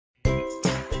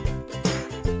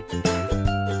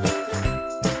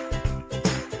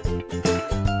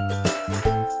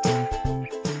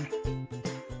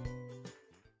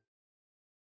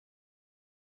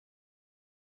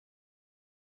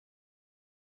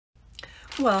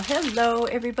Well, hello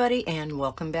everybody, and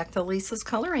welcome back to Lisa's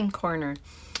Coloring Corner.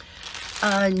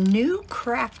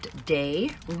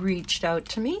 NewCraftDay reached out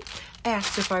to me,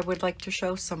 asked if I would like to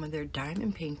show some of their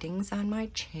diamond paintings on my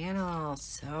channel.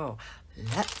 So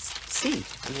let's see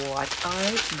what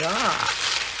I got.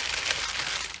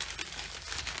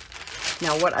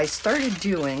 Now, what I started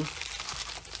doing,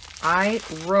 I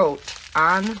wrote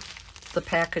on the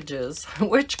packages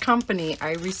which company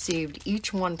I received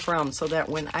each one from, so that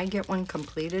when I get one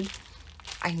completed,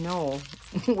 I know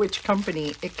which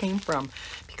company it came from,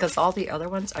 because all the other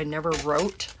ones I never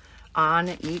wrote on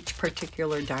each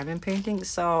particular diamond painting.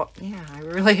 So yeah, I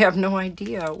really have no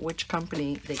idea which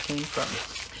company they came from.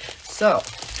 So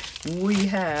we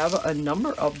have a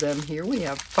number of them here. We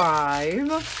have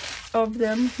 5 of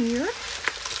them here.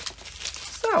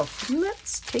 So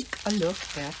let's take a look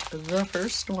at the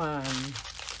first one.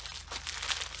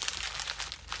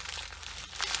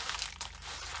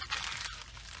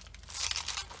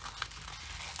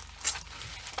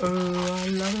 Oh, I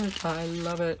love it. I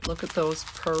love it. Look at those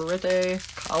pretty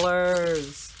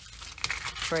colors.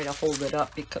 Try to hold it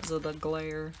up because of the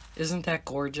glare. Isn't that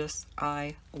gorgeous?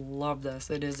 I love this.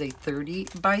 It is a 30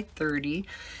 by 30,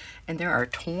 and there are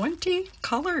 20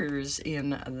 colors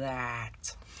in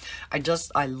that. I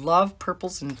love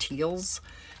purples and teals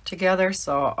together,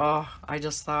 so I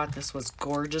just thought this was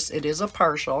gorgeous. It is a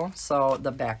partial, so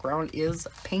the background is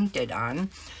painted on.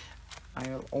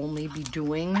 I'll only be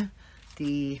doing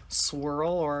the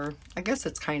swirl, or I guess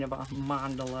it's kind of a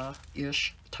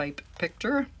mandala-ish type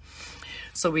picture.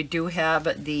 So we do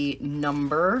have the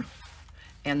number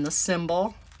and the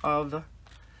symbol of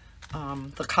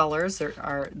the colors.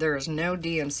 There is no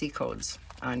DMC codes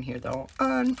on here though,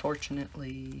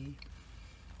 unfortunately.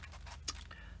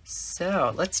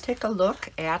 So let's take a look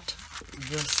at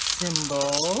the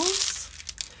symbols.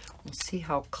 We'll see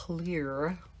how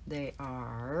clear they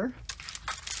are.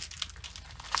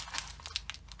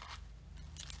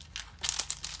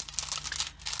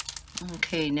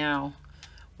 Okay, now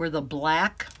where the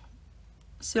black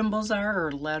symbols are,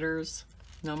 or letters,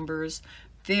 numbers,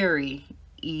 very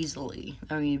easily,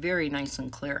 very nice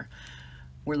and clear.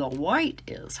 Where the white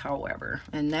is, however,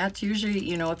 and that's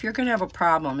usually, if you're going to have a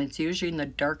problem, it's usually in the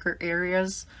darker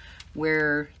areas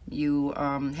where you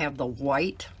have the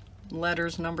white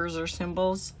letters, numbers, or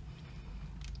symbols.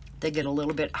 They get a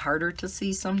little bit harder to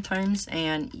see sometimes,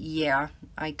 and yeah,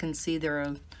 I can see they're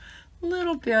a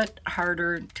little bit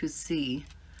harder to see,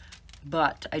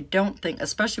 but I don't think,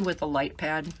 especially with the light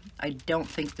pad, I don't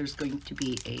think there's going to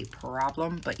be a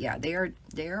problem. But yeah, they are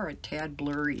a tad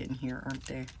blurry in here, aren't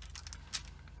they?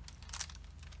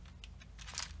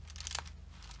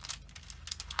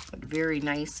 But very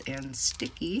nice and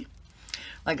sticky.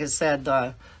 Like I said,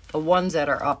 the ones that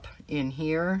are up in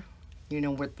here,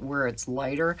 where it's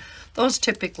lighter, those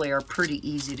typically are pretty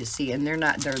easy to see, and they're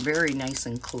very nice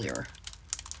and clear.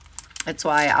 That's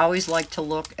why I always like to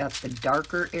look at the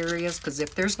darker areas, because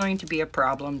if there's going to be a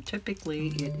problem, typically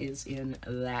it is in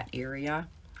that area.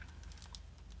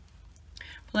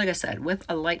 Like I said, with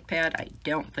a light pad, I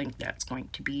don't think that's going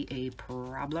to be a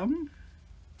problem.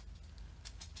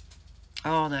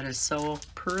 Oh, that is so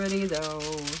pretty though.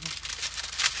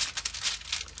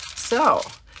 So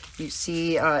you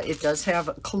see it does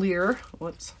have clear,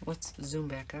 let's zoom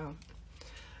back out.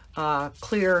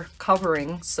 Clear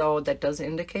covering, so that does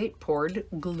indicate poured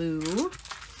glue.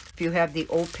 If you have the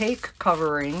opaque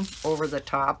covering over the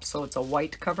top, so it's a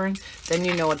white covering, then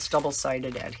you know it's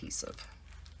double-sided adhesive.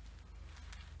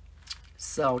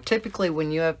 So typically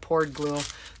when you have poured glue,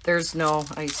 there's no,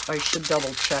 I should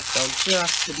double check though,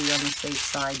 just to be on the safe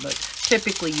side, but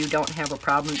typically you don't have a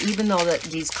problem, even though that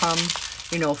these come,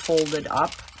 folded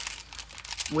up.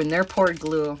 When they're poured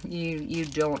glue, you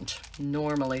don't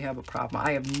normally have a problem.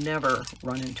 I have never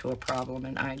run into a problem,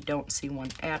 and I don't see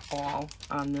one at all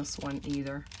on this one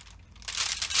either.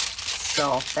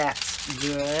 So that's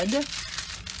good.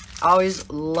 Always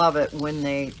love it when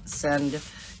they send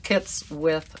kits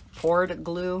with poured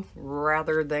glue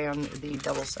rather than the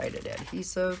double-sided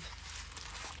adhesive.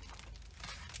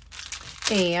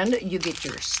 And you get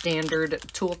your standard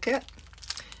toolkit,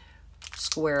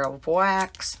 square of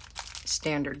wax,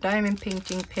 standard diamond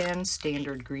painting pen,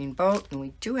 standard green boat, and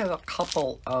we do have a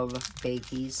couple of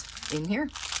baggies in here.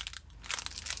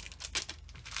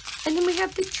 And then we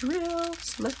have the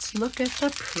drills. Let's look at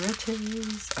the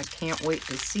pretties. I can't wait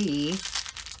to see,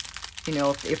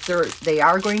 if they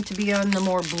are going to be on the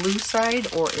more blue side,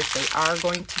 or if they are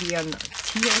going to be on the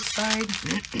teal side.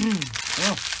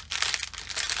 Oh,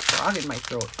 frog in my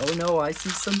throat. Oh no, I see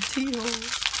some teal.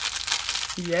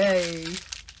 Yay.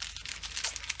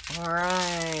 All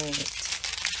right.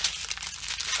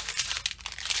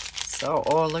 So,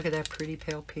 oh, look at that pretty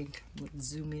pale pink. Let's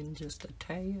zoom in just a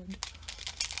tad.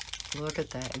 Look at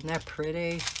that. Isn't that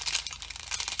pretty?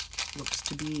 Looks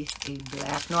to be a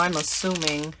black. No, I'm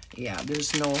assuming, yeah,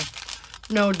 there's no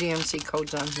DMC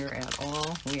codes on here at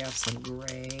all. We have some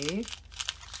gray.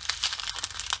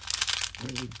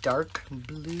 Really dark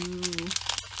blue.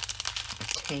 A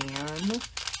tan.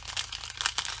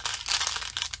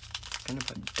 Kind of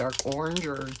a dark orange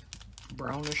or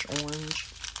brownish orange.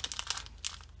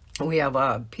 We have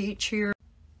a peach here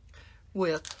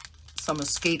with some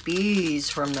escapees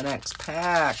from the next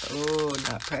pack. Oh,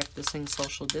 not practicing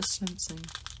social distancing.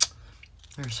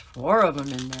 There's 4 of them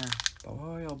in there.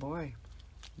 Boy, oh boy.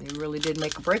 They really did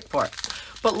make a break for it.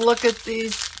 But look at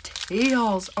these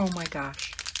teals. Oh my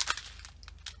gosh.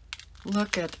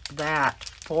 Look at that.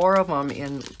 4 of them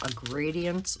in a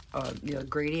gradient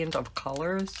of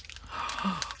colors.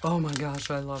 Oh my gosh,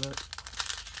 I love it.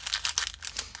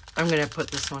 I'm going to put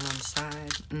this one on the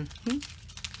side.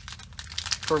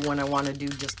 For when I want to do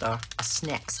just a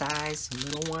snack size,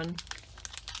 little one.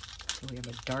 So we have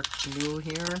a dark blue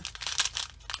here.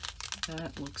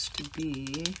 That looks to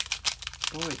be,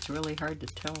 boy, it's really hard to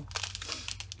tell.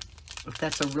 If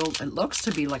that's a real, it looks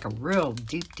to be like a real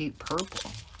deep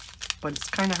purple. But it's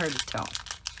kind of hard to tell.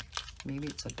 Maybe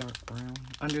it's a dark brown.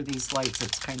 Under these lights,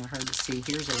 it's kind of hard to see.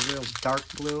 Here's a real dark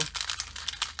blue.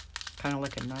 Kind of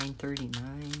like a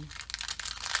 939.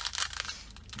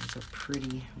 There's a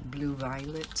pretty blue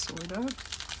violet, sort of.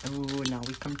 Oh, now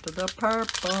we come to the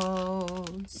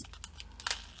purples.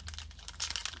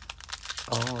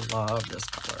 Oh, love this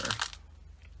color.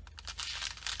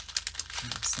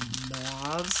 And some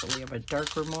mauves. So we have a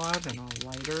darker mauve and a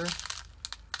lighter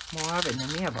mauve. And then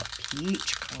we have a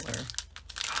peach color.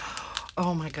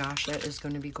 Oh my gosh, that is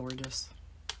going to be gorgeous.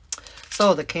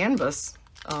 So the canvas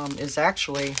is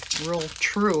actually real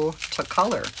true to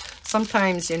color.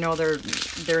 Sometimes, you know,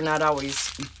 they're not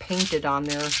always painted on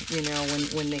there, you know,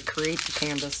 when they create the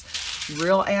canvas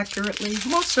real accurately.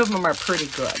 Most of them are pretty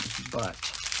good, but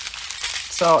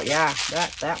so yeah,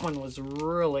 that one was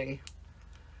really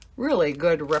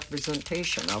good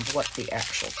representation of what the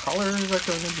actual colors are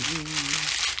going to be.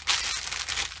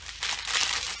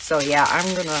 So yeah,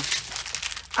 I'm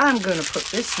gonna put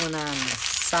this one on the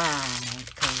side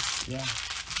because yeah,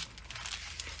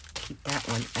 keep that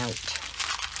one out.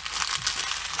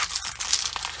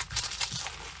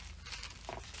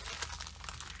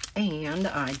 And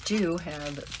I do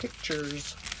have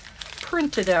pictures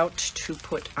printed out to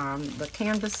put on the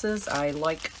canvases. I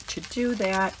like to do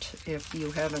that. If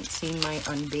you haven't seen my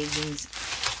unbaggings,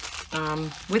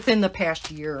 within the past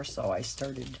year or so, I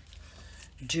started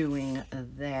doing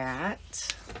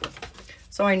that.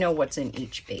 So I know what's in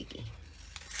each baggie.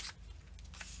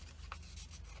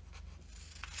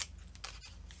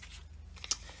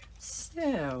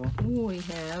 So we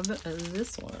have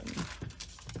this one.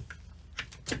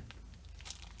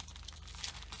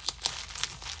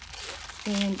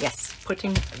 And yes,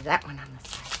 putting that one on the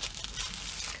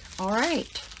side. All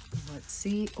right, let's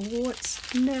see what's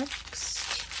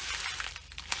next.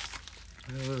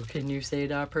 Oh, can you see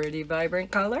the pretty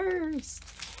vibrant colors?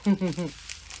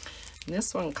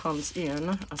 This one comes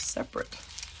in a separate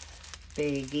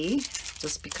baggie,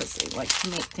 just because they like to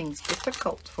make things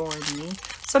difficult for me.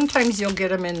 Sometimes you'll get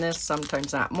them in this,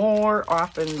 sometimes not. More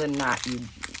often than not,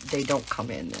 they don't come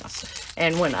in this.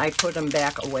 And when I put them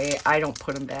back away, I don't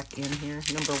put them back in here.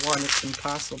 Number one, it's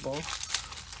impossible.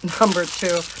 Number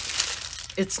two,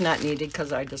 it's not needed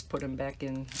because I just put them back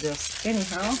in this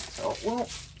anyhow. So we'll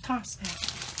toss that.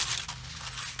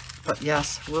 But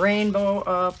yes, rainbow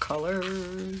of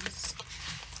colors.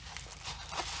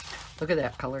 Look at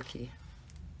that color key.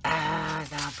 Ah,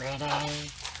 so pretty.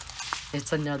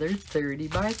 It's another 30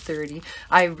 by 30.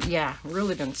 Yeah,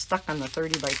 really been stuck on the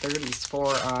 30 by 30s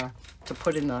for to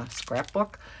put in the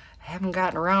scrapbook. I haven't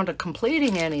gotten around to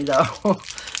completing any though.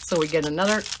 So we get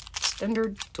another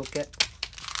standard toolkit.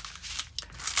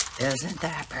 Isn't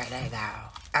that pretty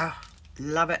though? Oh,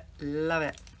 love it, love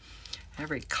it.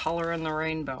 Every color in the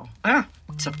rainbow. Ah,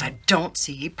 except I don't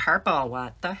see purple.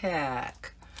 What the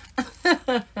heck?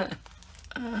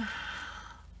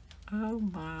 Oh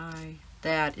my.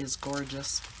 That is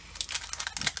gorgeous.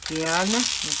 Again,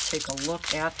 let's take a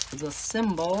look at the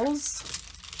symbols.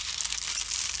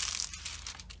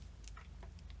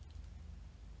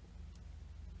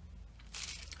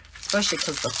 Especially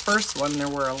because the first one, there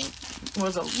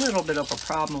was a little bit of a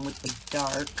problem with the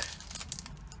dark.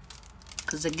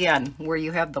 Because again, where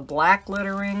you have the black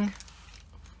lettering,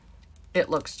 it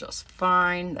looks just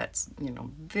fine. That's, you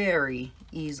know, very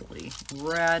easily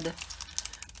read.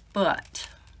 But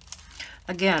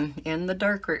again, in the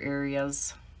darker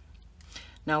areas,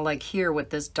 Now like here with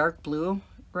this dark blue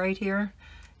right here,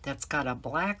 that's got a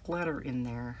black letter in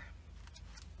there.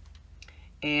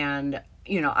 And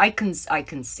you know, I can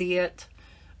see it,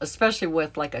 especially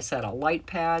with, like I said, a light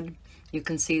pad. You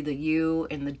can see the U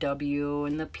and the W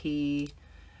and the P,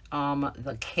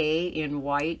 the K in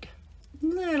white. A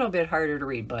little bit harder to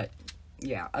read, but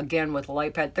yeah, again, with a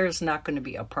light pad, there's not going to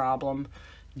be a problem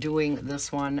doing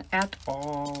this one at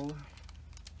all.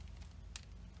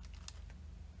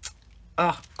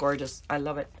 Oh, gorgeous. I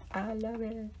love it. I love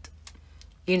it.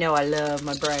 You know I love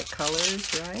my bright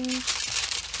colors, right?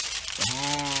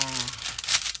 Yeah.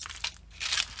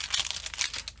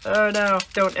 Oh no,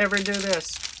 don't ever do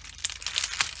this.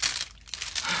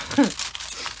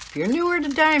 If you're newer to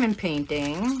diamond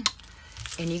painting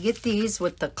and you get these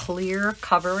with the clear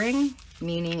covering,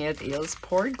 meaning it is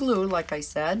poured glue, like I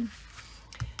said,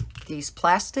 these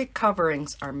plastic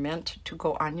coverings are meant to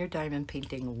go on your diamond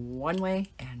painting one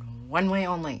way and one way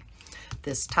only.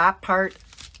 This top part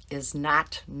is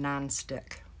not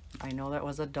non-stick. I know that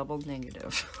was a double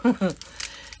negative.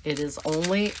 It is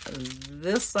only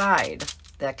this side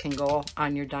that can go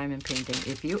on your diamond painting.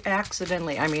 If you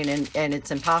accidentally, I mean, and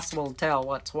it's impossible to tell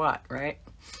what's what, right?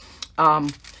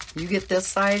 You get this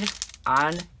side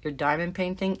on your diamond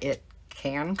painting, it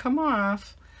can come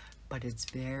off, but it's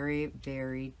very,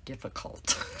 very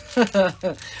difficult.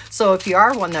 So if you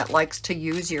are one that likes to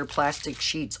use your plastic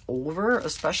sheets over,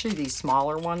 especially these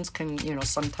smaller ones can, you know,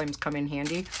 sometimes come in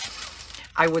handy,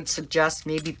 I would suggest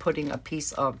maybe putting a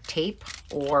piece of tape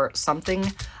or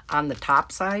something on the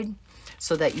top side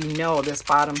so that you know this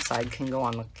bottom side can go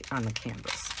on the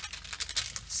canvas.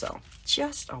 So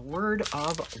just a word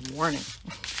of warning.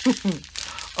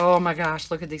 Oh my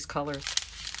gosh, look at these colors.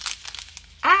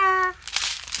 Ah!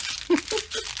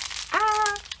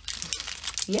 Ah!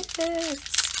 Yes!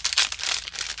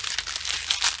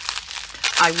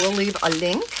 I will leave a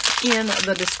link in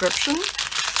the description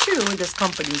to this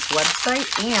company's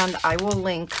website, and I will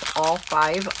link all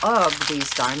 5 of these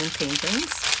diamond paintings.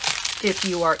 If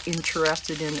you are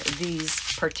interested in these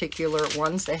particular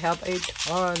ones, they have a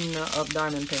ton of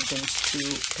diamond paintings to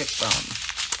pick from.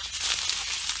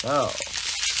 So,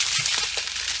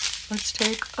 let's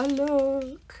take a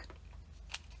look.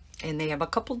 And they have a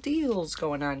couple deals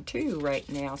going on too right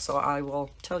now, so I will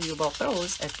tell you about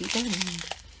those at the end.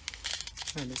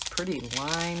 And this pretty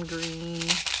lime green,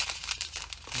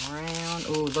 brown.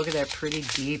 Oh, look at that pretty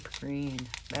deep green.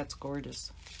 That's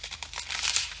gorgeous.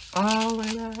 Oh, look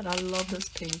at that. I love this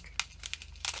pink.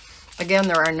 Again,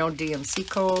 there are no DMC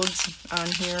codes on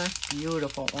here.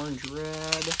 Beautiful orange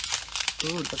red.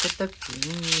 Ooh, look at the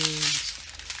greens.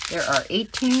 There are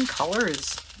 18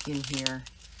 colors in here.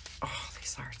 Oh,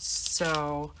 these are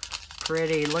so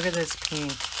pretty. Look at this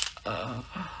pink. Oh,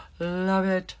 love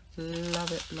it.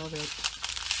 Love it. Love it.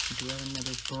 Do have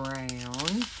another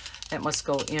brown. That must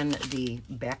go in the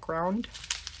background.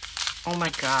 Oh my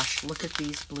gosh, look at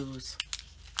these blues.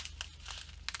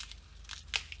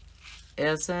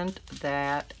 Isn't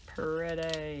that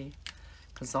pretty?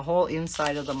 Because the whole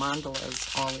inside of the mandala is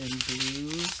all in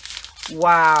blues.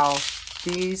 Wow,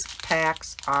 these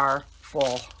packs are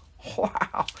full.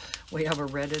 Wow, we have a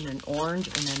red and an orange,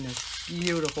 and then this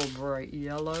beautiful bright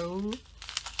yellow.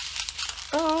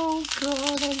 Oh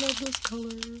God, I love this color.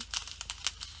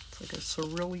 It's like a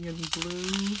cerulean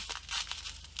blue,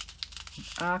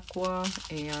 aqua,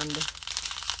 and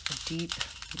a deep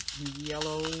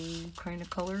yellow kind of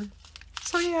color.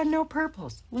 So yeah, no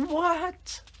purples.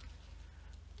 What?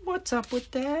 What's up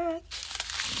with that?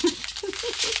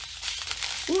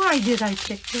 Why did I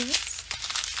pick this?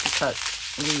 Because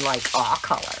we like all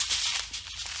colors.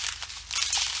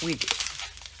 We do.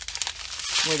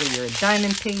 Whether you're a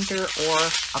diamond painter or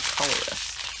a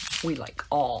colorist, we like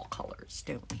all colors,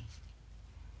 don't we?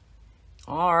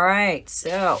 All right,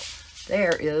 so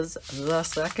there is the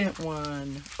second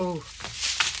one. Oh,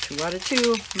 2 out of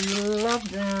 2. Love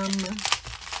them.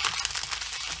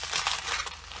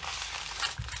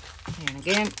 And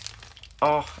again,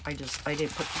 oh, I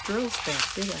didn't put the drills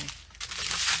back, did I?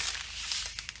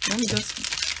 I'm just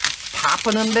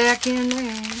popping them back in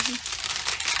there.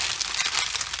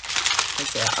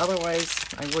 Yeah, otherwise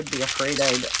I would be afraid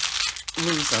I'd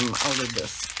lose them out of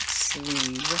this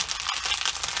sleeve.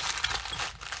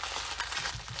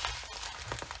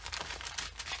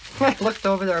 I looked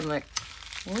over there, I'm like,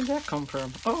 where'd that come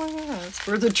from? Oh yeah, it's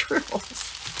for the drills.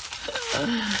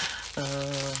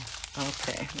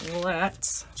 Okay,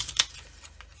 let's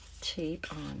tape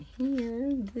on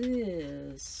here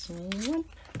this one.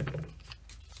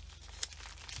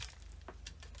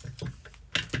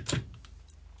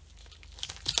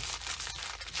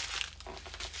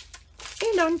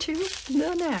 And on to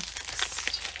the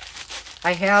next.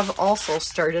 I have also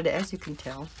started, as you can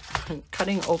tell,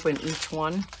 cutting open each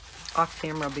one off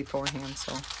camera beforehand,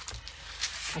 so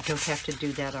I don't have to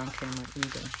do that on camera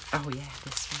either. Oh yeah,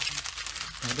 this one.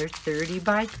 Another 30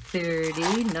 by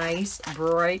 30. Nice,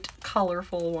 bright,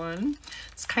 colorful one.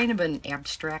 It's kind of an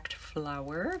abstract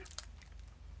flower.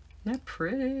 Isn't that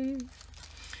pretty?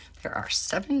 There are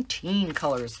 17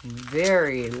 colors.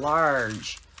 Very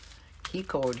large key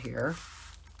code here.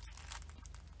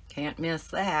 Can't miss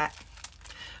that.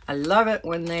 I love it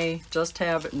when they just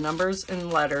have numbers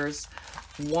and letters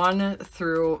 1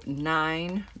 through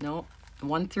 9. No,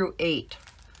 1 through 8.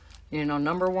 You know,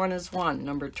 number 1 is 1,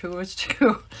 number 2 is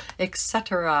 2,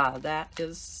 etc. That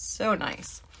is so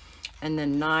nice. And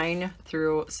then 9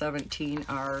 through 17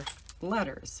 are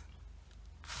letters.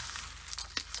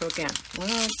 So again,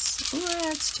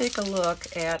 let's take a look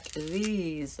at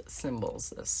these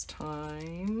symbols this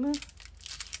time.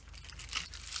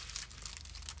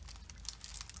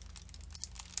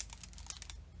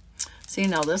 See,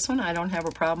 now this one I don't have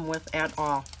a problem with at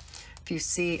all. If you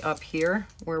see up here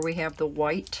where we have the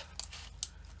white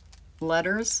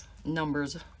letters,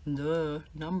 numbers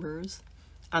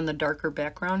on the darker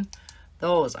background,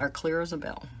 those are clear as a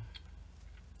bell.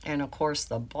 And of course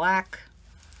the black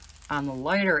on the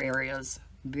lighter areas,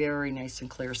 very nice and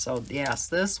clear. So yes,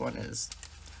 this one is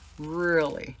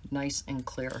really nice and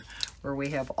clear, where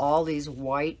we have all these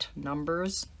white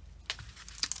numbers,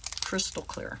 crystal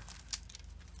clear.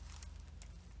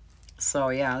 So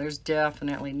yeah, there's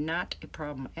definitely not a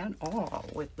problem at all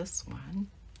with this one.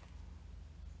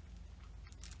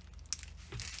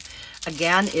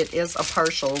 Again, it is a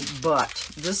partial,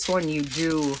 but this one you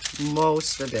do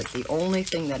most of it. The only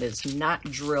thing that is not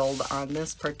drilled on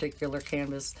this particular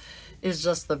canvas is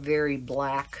just the very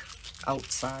black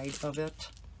outside of it.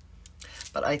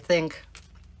 But I think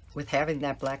with having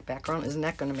that black background, isn't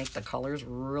that going to make the colors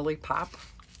really pop?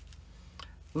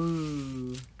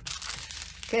 Ooh.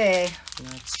 Okay,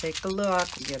 let's take a look.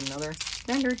 We get another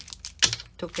standard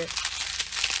toolkit.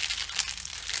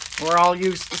 We're all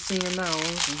used to seeing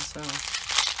those, and so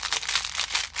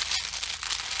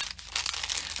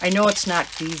I know it's not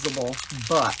feasible,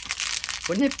 but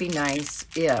wouldn't it be nice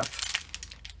if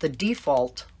the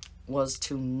default was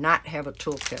to not have a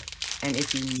toolkit, and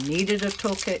if you needed a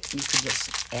toolkit, you could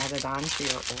just add it on to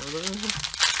your order?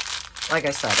 Like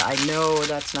I said, I know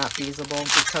that's not feasible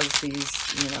because these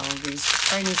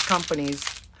Chinese companies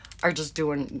are just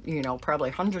doing, probably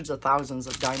hundreds of thousands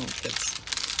of diamond kits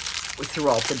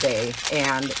throughout the day,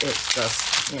 and it's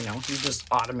just, you just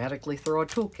automatically throw a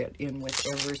toolkit in with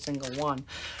every single one.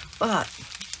 But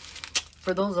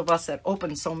for those of us that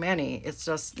open so many, it's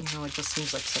just, it just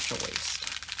seems like such a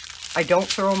waste. I don't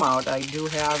throw them out. I do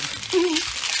have,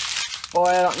 boy,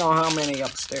 I don't know how many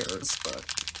upstairs,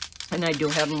 and I do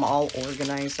have them all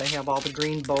organized. I have all the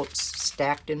green boats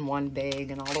stacked in one bag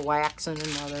and all the wax in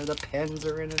another. The pens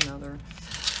are in another.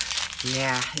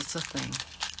 Yeah, it's a thing.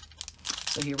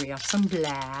 So here we have some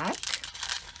black,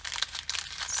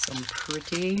 some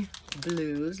pretty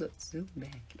blues. Let's zoom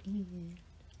back in.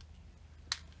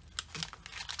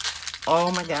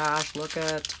 Oh my gosh, look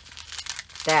at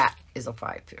that. Is a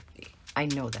 550. I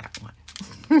know that one.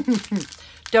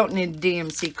 Don't need a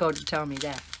DMC code to tell me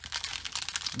that.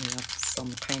 We have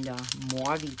some kind of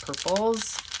mauvey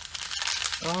purples.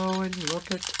 Oh, and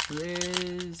look at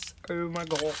this. Oh my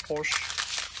gosh.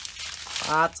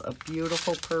 Lots of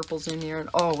beautiful purples in here. And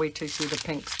oh, wait till you see the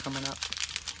pinks coming up.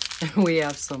 We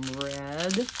have some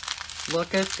red.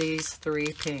 Look at these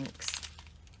 3 pinks.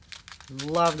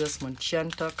 Love this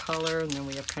magenta color. And then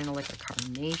we have kind of like a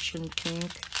carnation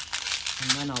pink.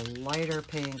 And then a lighter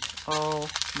pink. Oh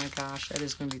my gosh, that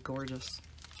is going to be gorgeous.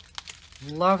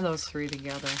 Love those 3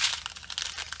 together.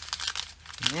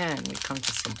 And then we come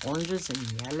to some oranges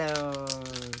and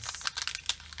yellows.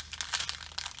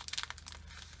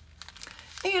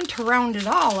 And to round it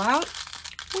all out,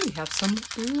 we have some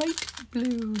light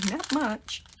blue. Not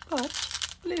much, but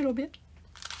a little bit.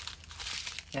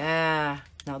 Yeah.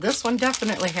 Now this one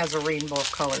definitely has a rainbow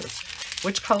of colors.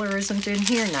 Which color isn't in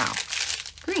here now?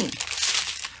 Green.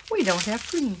 We don't have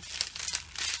green.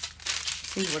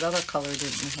 Let's see, what other color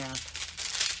didn't we have?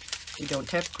 We don't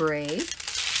have gray,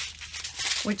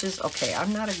 which is okay.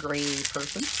 I'm not a gray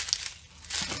person.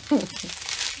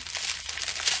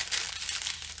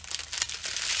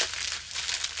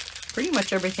 Pretty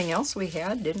much everything else we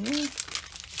had, didn't we?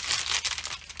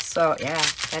 So yeah,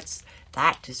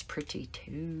 that is pretty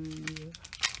too.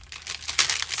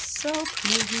 So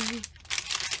pretty.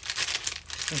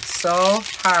 It's so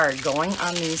hard going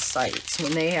on these sites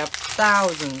when they have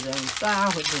thousands and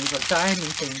thousands of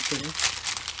diamond paintings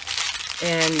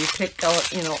and you pick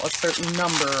out, you know, a certain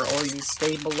number, or you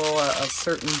stay below a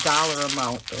certain dollar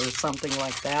amount or something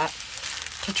like that,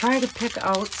 to try to pick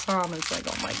out some. It's like,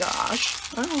 oh my gosh,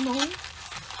 I don't know.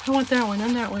 I want that one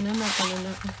and that one and that one and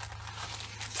that one.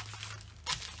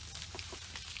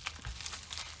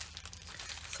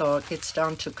 So it gets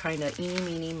down to kind of eeny,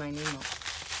 meeny, miny, moe.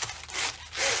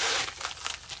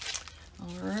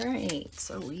 Alright,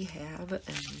 so we have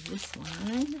this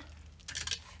one.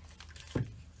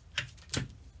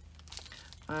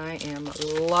 I am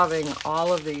loving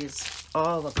all of these.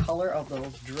 Oh, the color of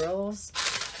those drills.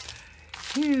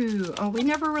 Phew. Oh, we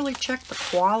never really checked the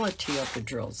quality of the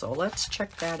drills, so let's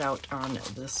check that out on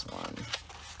this one.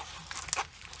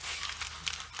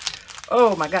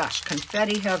 Oh my gosh,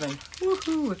 confetti heaven.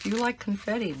 Woohoo, if you like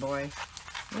confetti, boy,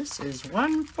 this is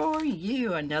one for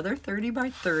you. Another 30 by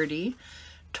 30.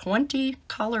 20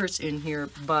 colors in here,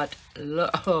 but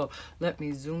let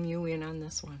me zoom you in on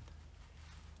this one.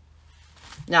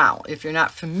 Now, if you're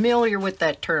not familiar with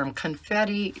that term,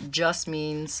 confetti just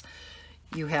means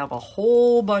you have a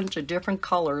whole bunch of different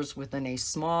colors within a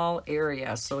small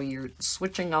area, so you're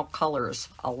switching out colors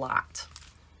a lot.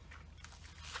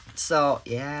 So,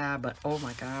 yeah, but oh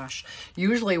my gosh.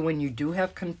 Usually when you do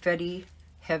have confetti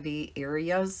heavy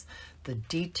areas, the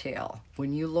detail,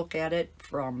 when you look at it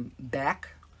from back,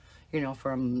 you know,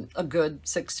 from a good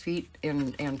 6 feet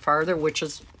and farther, which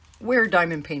is where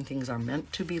diamond paintings are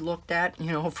meant to be looked at,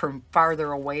 you know, from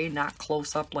farther away, not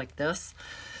close up like this.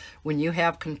 When you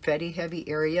have confetti heavy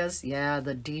areas, yeah,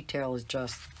 the detail is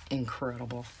just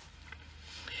incredible.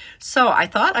 So I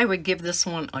thought I would give this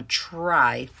one a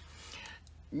try.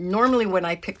 Normally when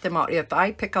I pick them out, if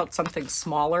I pick out something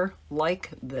smaller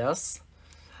like this,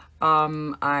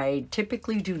 I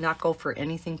typically do not go for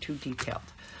anything too detailed.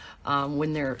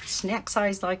 When they're snack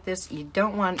size like this, you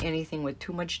don't want anything with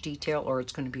too much detail, or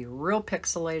it's going to be real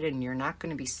pixelated and you're not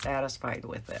going to be satisfied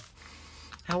with it.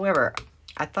 However,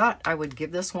 I thought I would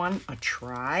give this one a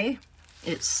try.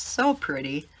 It's so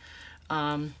pretty.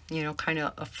 You know, kind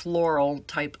of a floral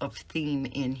type of theme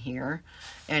in here.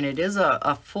 And it is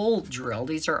a full drill.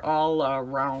 These are all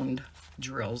round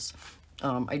drills.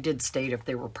 I did state if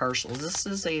they were partials. This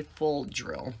is a full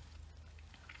drill.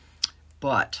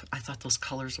 But I thought those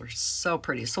colors were so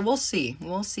pretty. So we'll see.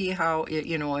 We'll see how,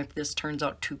 you know, if this turns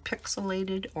out too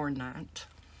pixelated or not.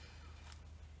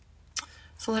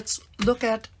 So let's look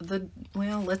at the,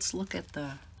 well, let's look at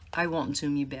the, I won't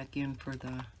zoom you back in for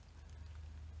the,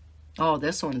 oh,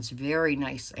 this one's very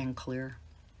nice and clear.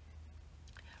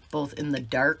 Both in the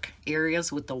dark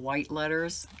areas with the white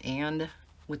letters and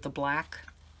with the black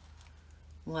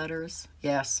letters.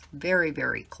 Yes, very,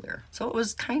 very clear. So it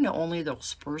was kind of only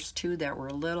those first two that were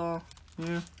a little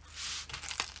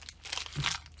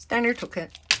standard toolkit.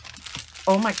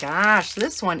 Oh my gosh,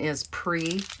 this one is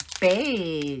pre-bagged.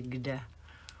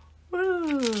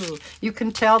 Woo! You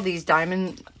can tell these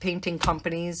diamond painting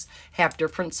companies have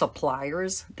different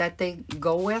suppliers that they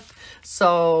go with.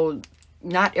 So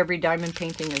not every diamond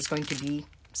painting is going to be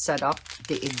set up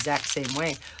the exact same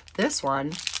way. This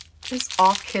one is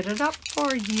all kitted up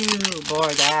for you. Boy,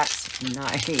 that's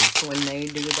nice when they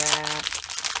do that.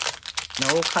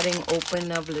 No cutting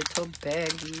open of little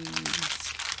baggies.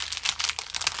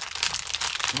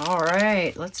 All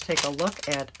right, let's take a look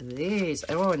at these.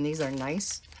 Oh, and these are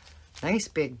nice, nice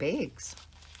big bags.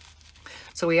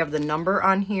 So we have the number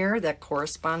on here that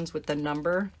corresponds with the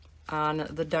number on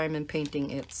the diamond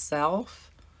painting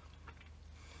itself.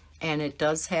 And it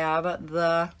does have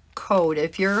the code.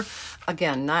 If you're,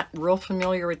 again, not real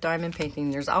familiar with diamond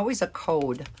painting, there's always a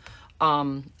code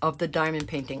of the diamond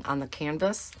painting on the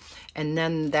canvas, and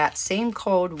then that same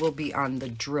code will be on the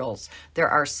drills. There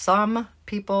are some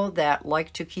people that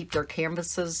like to keep their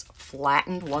canvases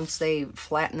flattened once they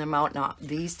flatten them out. Now,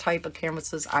 these type of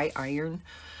canvases I iron.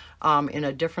 In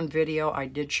a different video, I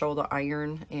did show the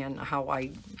iron and how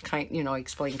I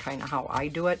explain kind of how I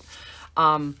do it.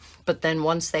 But then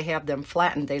once they have them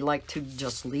flattened, they like to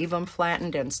just leave them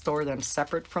flattened and store them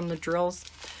separate from the drills.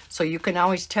 So you can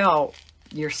always tell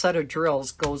your set of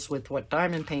drills goes with what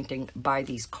diamond painting by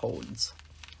these codes.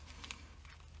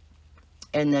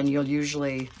 And then you'll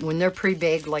usually, when they're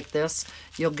pre-bagged like this,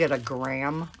 you'll get a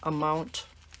gram amount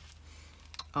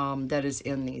that is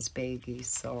in these baggies.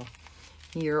 So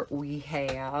here we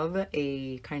have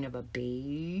a kind of a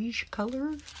beige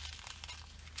color.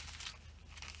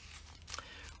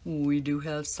 We do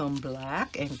have some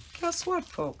black, and guess what,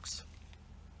 folks?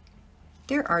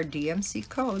 There are DMC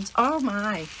codes. Oh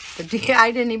my,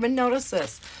 I didn't even notice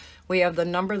this. We have the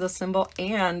number, the symbol,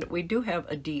 and we do have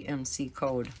a DMC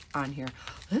code on here.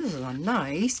 This is a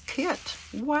nice kit.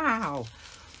 Wow.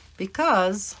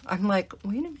 because I'm like,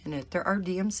 wait a minute, there are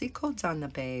DMC codes on the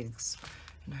bags.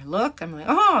 And I look, I'm like,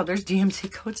 oh, there's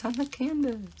DMC codes on the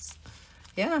canvas.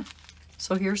 Yeah.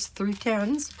 So here's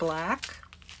 310s, black.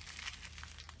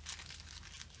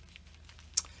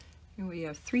 Here we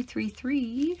have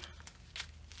 333.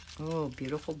 Oh,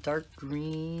 beautiful dark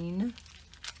green.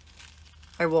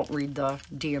 I won't read the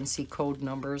DMC code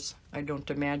numbers. I don't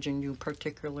imagine you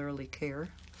particularly care.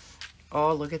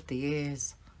 Oh, look at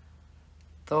these.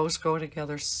 Those go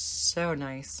together so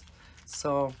nice.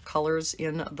 So colors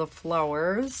in the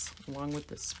flowers along with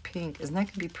this pink. Isn't that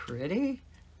gonna be pretty?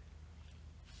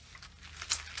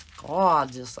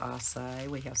 Gorgeous, I say.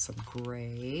 We have some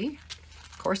gray.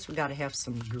 Of course, we gotta have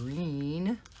some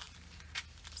green.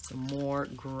 Some more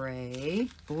gray.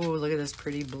 Ooh, look at this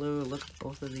pretty blue. Look at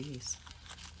both of these.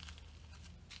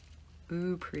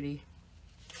 Ooh, pretty.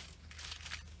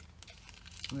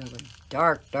 We have a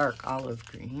dark, dark olive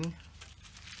green.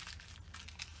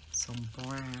 Some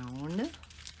brown.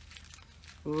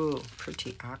 Ooh,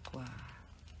 pretty aqua.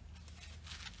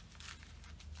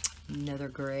 Another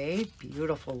gray,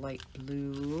 beautiful light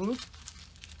blue.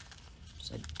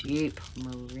 There's a deep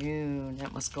maroon.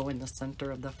 That must go in the center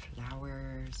of the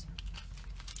flowers.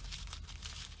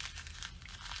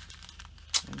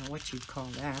 I don't know what you'd call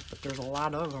that, but there's a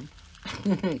lot of them.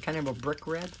 Kind of a brick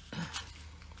red.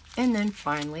 And then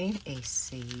finally, a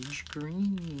sage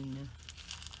green.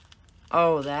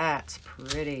 Oh, that's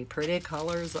pretty. Pretty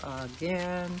colors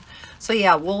again. So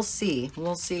yeah, we'll see.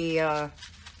 We'll see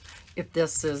if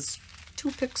this is too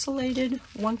pixelated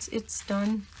once it's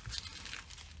done.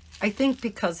 I think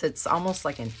because it's almost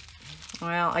like an,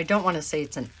 well, I don't want to say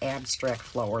it's an abstract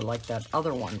flower like that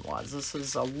other one was. This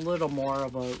is a little more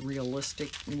of a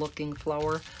realistic looking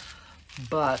flower,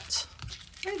 but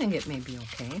I think it may be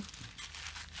okay.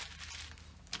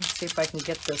 Let's see if I can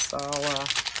get this all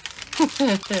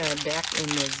back in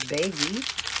this baggie.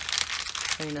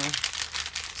 Kind of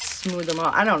smooth them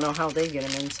out. I don't know how they get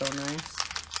them in so nice.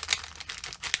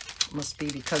 Must be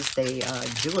because they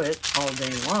do it all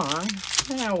day long.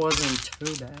 That wasn't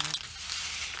too bad.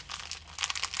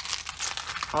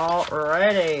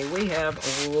 Alrighty, we have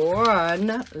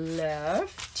one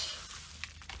left.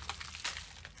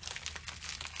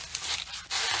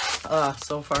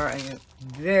 So far I am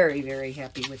very, very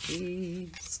happy with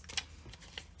these.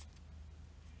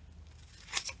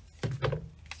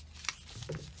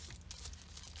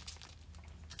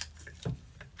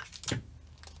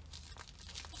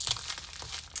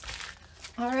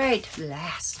 All right,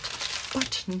 last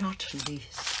but not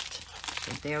least.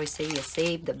 They always say you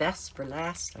save the best for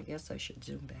last. I guess I should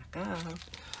zoom back up.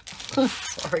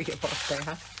 Sorry about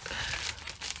that.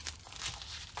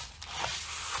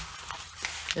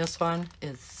 This one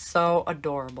is so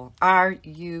adorable. Are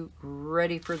you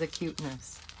ready for the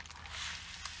cuteness?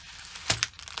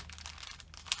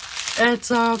 It's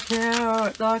so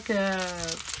cute. Look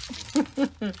at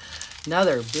it.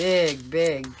 Another big,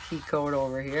 big pea coat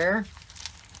over here.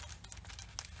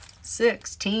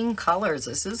 16 colors.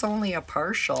 This is only a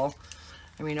partial.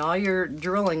 I mean, all you're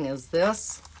drilling is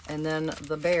this, and then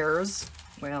the bears.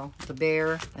 Well, the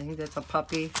bear, I think that's a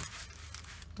puppy.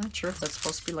 Not sure if that's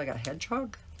supposed to be like a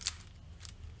hedgehog,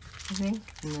 I think.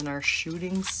 And then our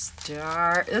shooting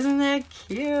star. Isn't that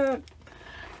cute?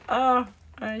 Oh,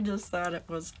 I just thought it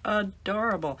was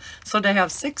adorable. So to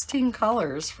have 16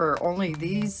 colors for only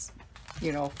these,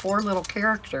 you know, 4 little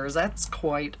characters, that's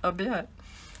quite a bit.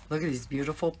 Look at these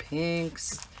beautiful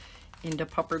pinks into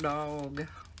pupper dog.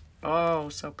 Oh,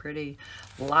 so pretty.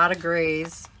 A lot of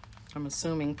grays, I'm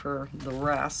assuming, for the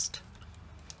rest.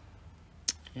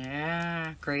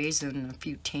 Yeah, grays and a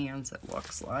few tans, it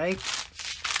looks like.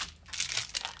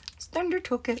 Thunder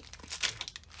took it.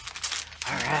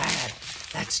 All right,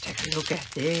 let's take a look at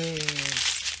this.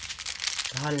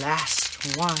 The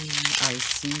last one. I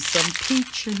see some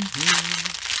peach in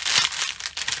here.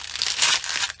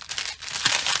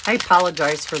 I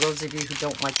apologize for those of you who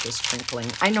don't like this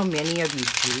crinkling. I know many of you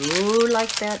do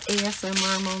like that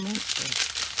ASMR moment.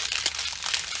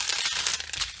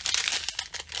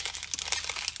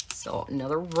 So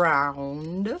another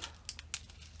round.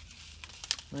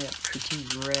 That pretty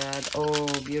red. Oh,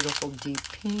 beautiful deep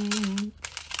pink.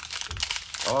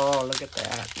 Oh, look at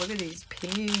that. Look at these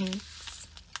pinks.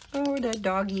 Oh, that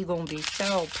doggy gonna be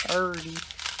so pretty.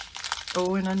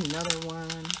 Oh, and another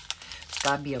one.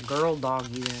 Gotta be a girl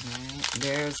doggy then, right?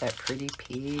 There's that pretty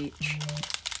peach.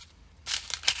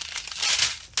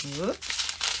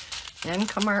 Whoops. Then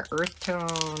come our earth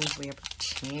tones. We have a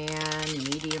tan,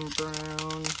 medium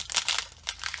brown,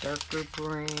 darker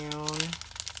brown.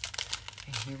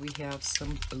 And here we have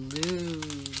some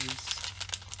blues.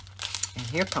 And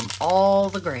here come all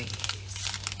the grays.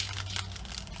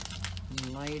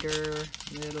 Lighter,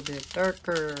 little bit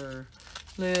darker,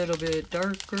 little bit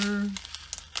darker,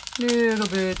 little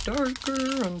bit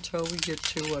darker, until we get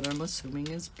to what I'm assuming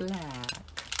is black.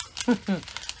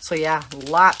 So yeah,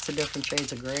 lots of different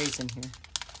shades of grays in here.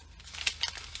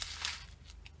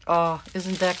 Oh,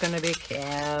 isn't that going to be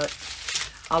cute?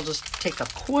 I'll just take a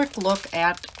quick look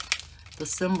at the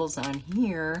symbols on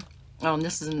here. Oh, and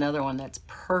this is another one that's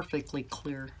perfectly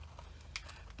clear,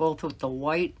 both with the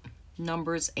white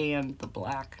numbers and the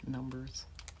black numbers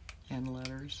and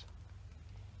letters.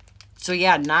 So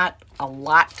yeah, not a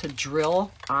lot to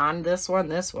drill on this one.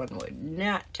 This one would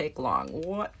not take long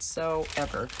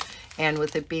whatsoever. And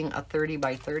with it being a 30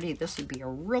 by 30, this would be a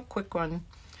real quick one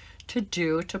to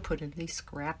do to put in the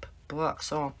scrapbook.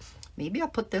 So maybe I'll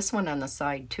put this one on the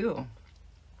side too.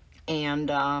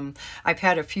 And I've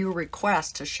had a few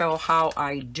requests to show how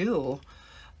I do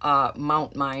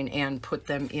mount mine and put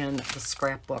them in the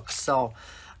scrapbook. So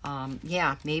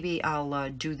yeah, maybe I'll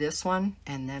do this one,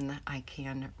 and then I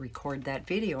can record that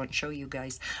video and show you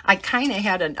guys. I kind of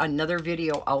had another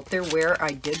video out there where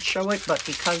I did show it, but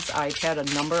because I've had a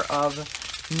number of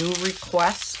new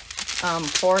requests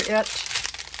for it,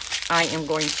 I am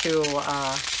going to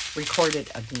record it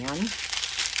again.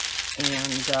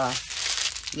 And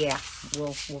yeah,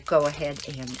 we'll go ahead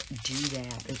and do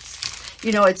that. It's,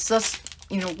 you know, it's just,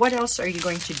 you know, what else are you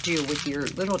going to do with your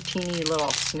little teeny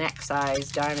little snack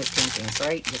size diamond paintings,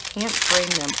 right? You can't frame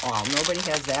them all. Nobody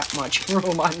has that much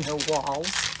room on their walls.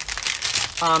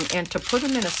 And to put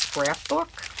them in a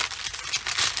scrapbook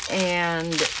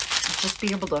and just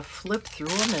be able to flip through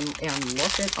them and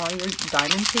look at all your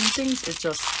diamond paintings is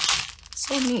just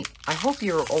so neat. I hope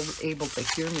you're able to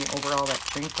hear me over all that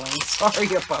crinkling. Sorry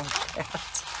about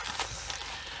that.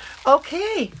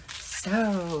 Okay.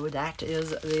 So that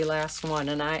is the last one,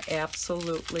 and I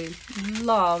absolutely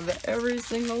love every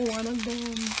single one of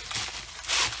them.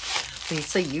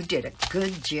 Lisa, you did a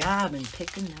good job in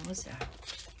picking those out.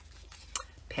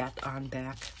 Pat on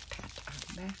back, pat on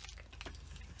back.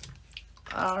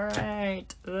 All right,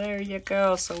 there you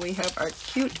go. So we have our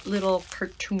cute little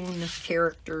cartoon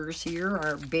characters here,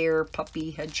 our bear, puppy,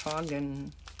 hedgehog,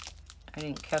 and I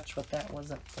didn't catch what that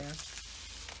was up there.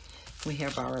 We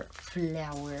have our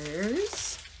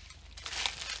flowers,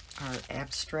 our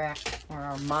abstract, or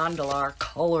our mandala, our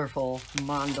colorful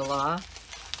mandala.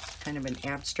 Kind of an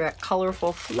abstract,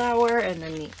 colorful flower. And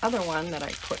then the other one that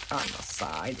I put on the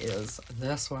side is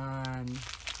this one.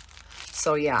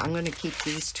 So yeah, I'm going to keep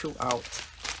these two out.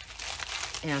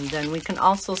 And then we can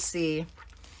also see,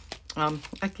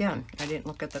 again, I didn't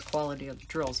look at the quality of the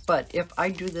drills, but if I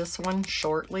do this one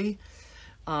shortly,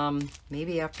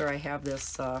 maybe after I have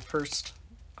this first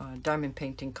diamond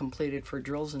painting completed for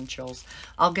Drills and Chills,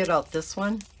 I'll get out this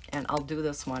one and I'll do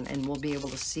this one, and we'll be able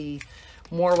to see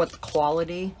more what the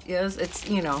quality is. It's,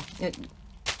 you know,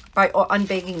 by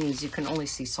unbagging these, you can only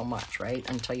see so much, right,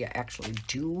 until you actually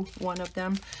do one of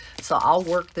them. So I'll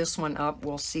work this one up.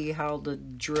 We'll see how the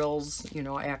drills, you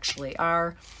know, actually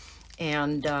are,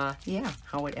 and yeah,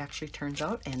 how it actually turns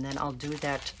out. And then I'll do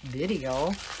that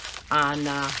video on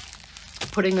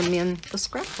putting them in the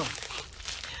scrapbook.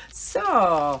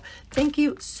 So thank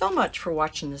you so much for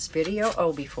watching this video.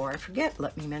 Oh, before I forget,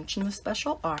 let me mention the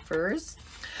special offers.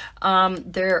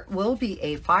 There will be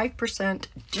a 5%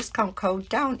 discount code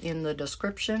down in the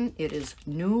description. It is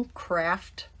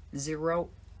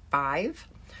NewCraft05.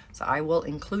 So I will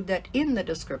include that in the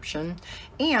description.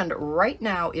 And right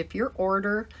now, if your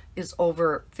order is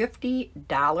over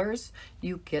 $50,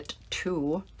 you get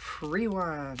 2 free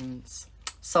ones.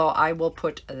 So I will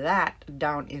put that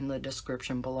down in the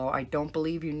description below. I don't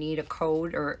believe you need a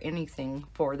code or anything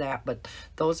for that, but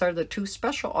those are the 2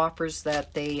 special offers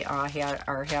that they are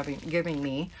giving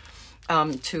me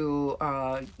to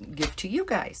give to you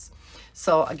guys.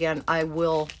 So again, I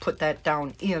will put that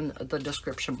down in the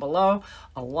description below,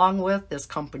 along with this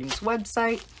company's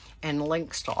website and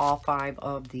links to all 5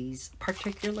 of these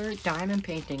particular diamond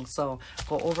paintings. So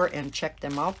go over and check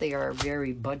them out. They are a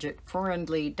very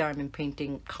budget-friendly diamond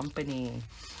painting company.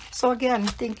 So again,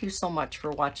 thank you so much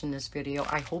for watching this video.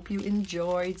 I hope you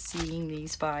enjoyed seeing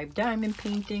these 5 diamond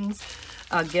paintings.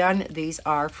 Again, these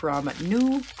are from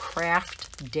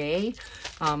NewCraftDay.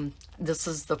 This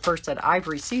is the first that I've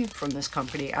received from this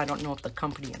company. I don't know if the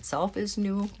company itself is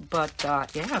new, but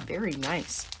yeah, very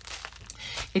nice.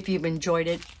 If you've enjoyed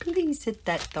it, please hit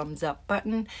that thumbs up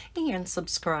button and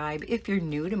subscribe if you're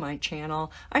new to my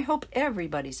channel. I hope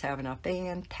everybody's having a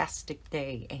fantastic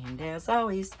day. And as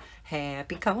always,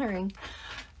 happy coloring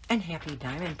and happy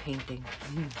diamond painting.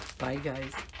 Bye,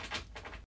 guys.